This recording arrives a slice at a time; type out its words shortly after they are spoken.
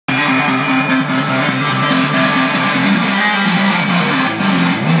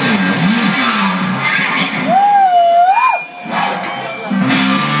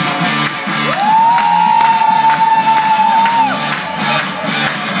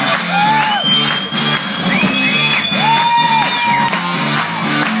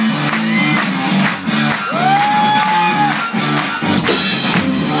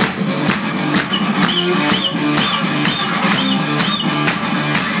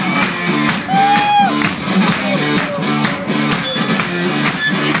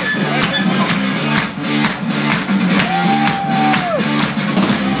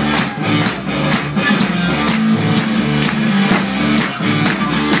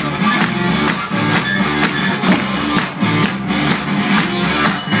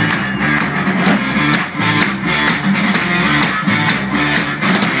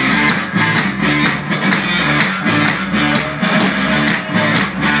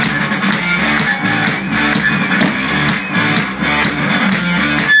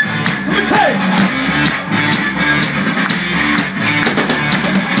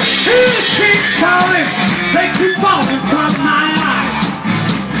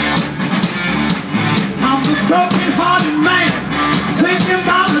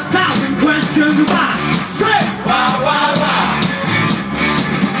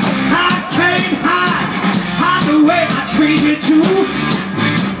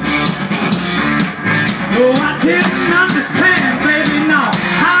understand, baby, now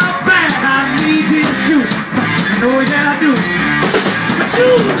how bad I needed you. Oh yeah, I do. But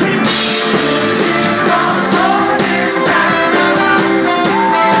you keep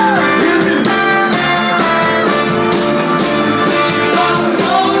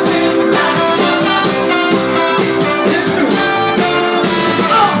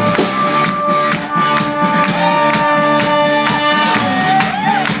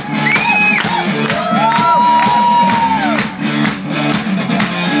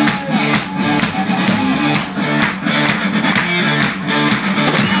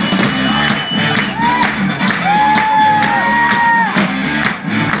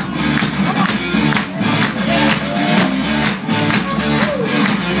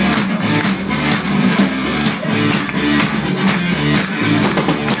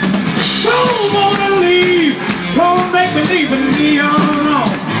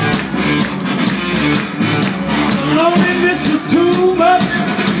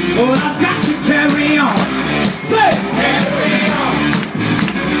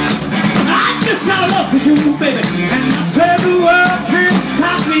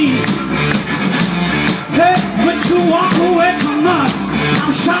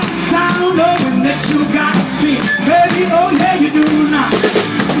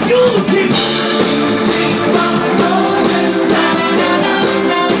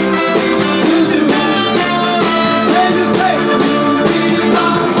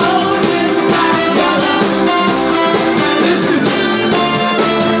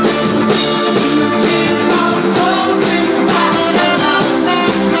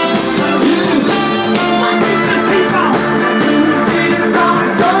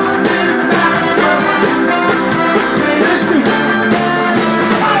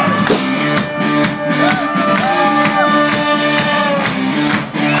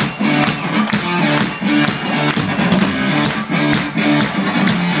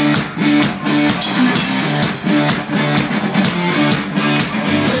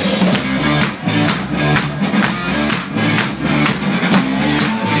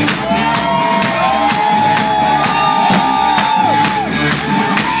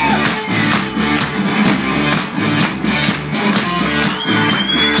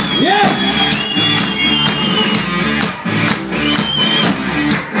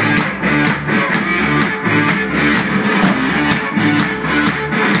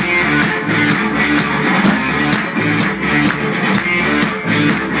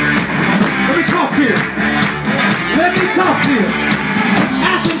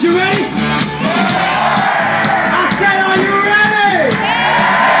Athens, you ready? I said, are you ready?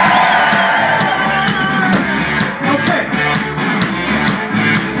 Okay.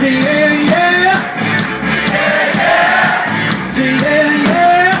 Say yeah, yeah. Say yeah,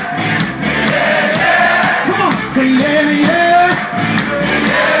 yeah. Come on, say yeah, yeah.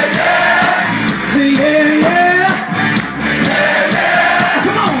 Say yeah, yeah.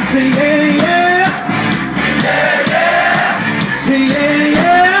 Come on, say yeah, yeah. Say yeah,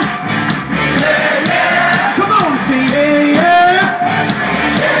 yeah. Come on, say yeah, yeah.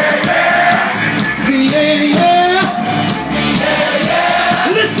 Say yeah, yeah.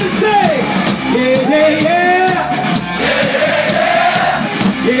 Listen, say yeah, yeah, yeah.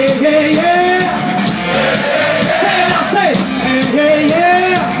 Yeah, yeah, yeah. Say it now, say yeah, yeah,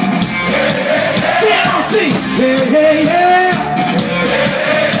 yeah. Say it now, sing yeah, yeah, yeah.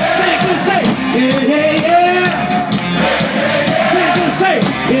 Say it good, say yeah, yeah, yeah.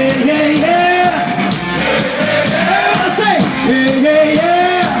 Yeah, yeah, yeah. Everybody say, yeah, yeah,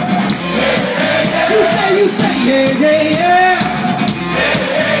 yeah. You say, yeah, yeah, yeah.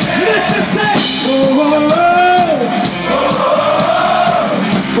 Listen, say, oh, oh, oh.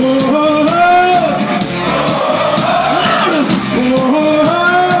 Oh, oh, oh. Louder. Oh, oh,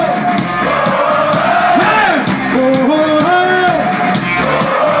 oh. Hey. Oh, oh, oh.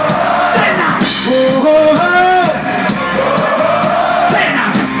 Say now. Oh, oh, oh.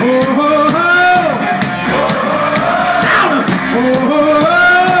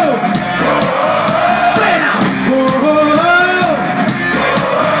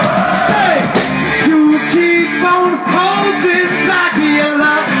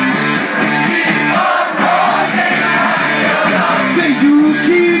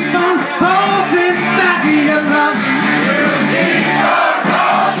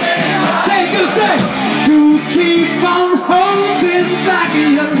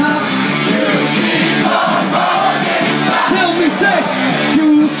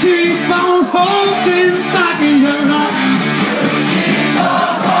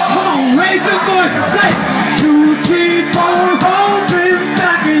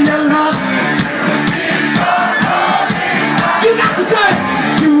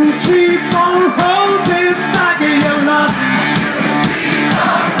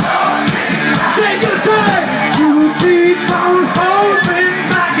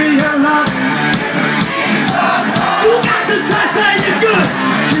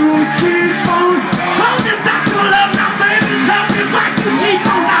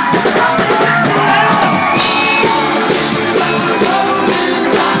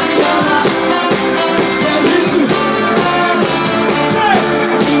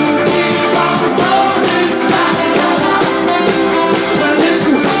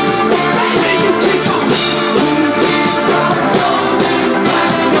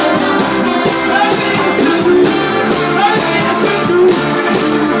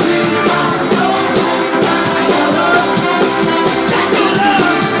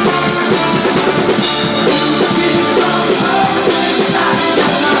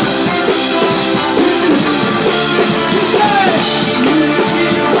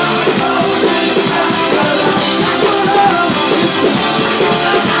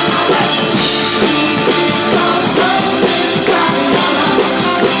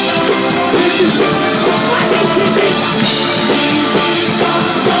 you? Why don't you think?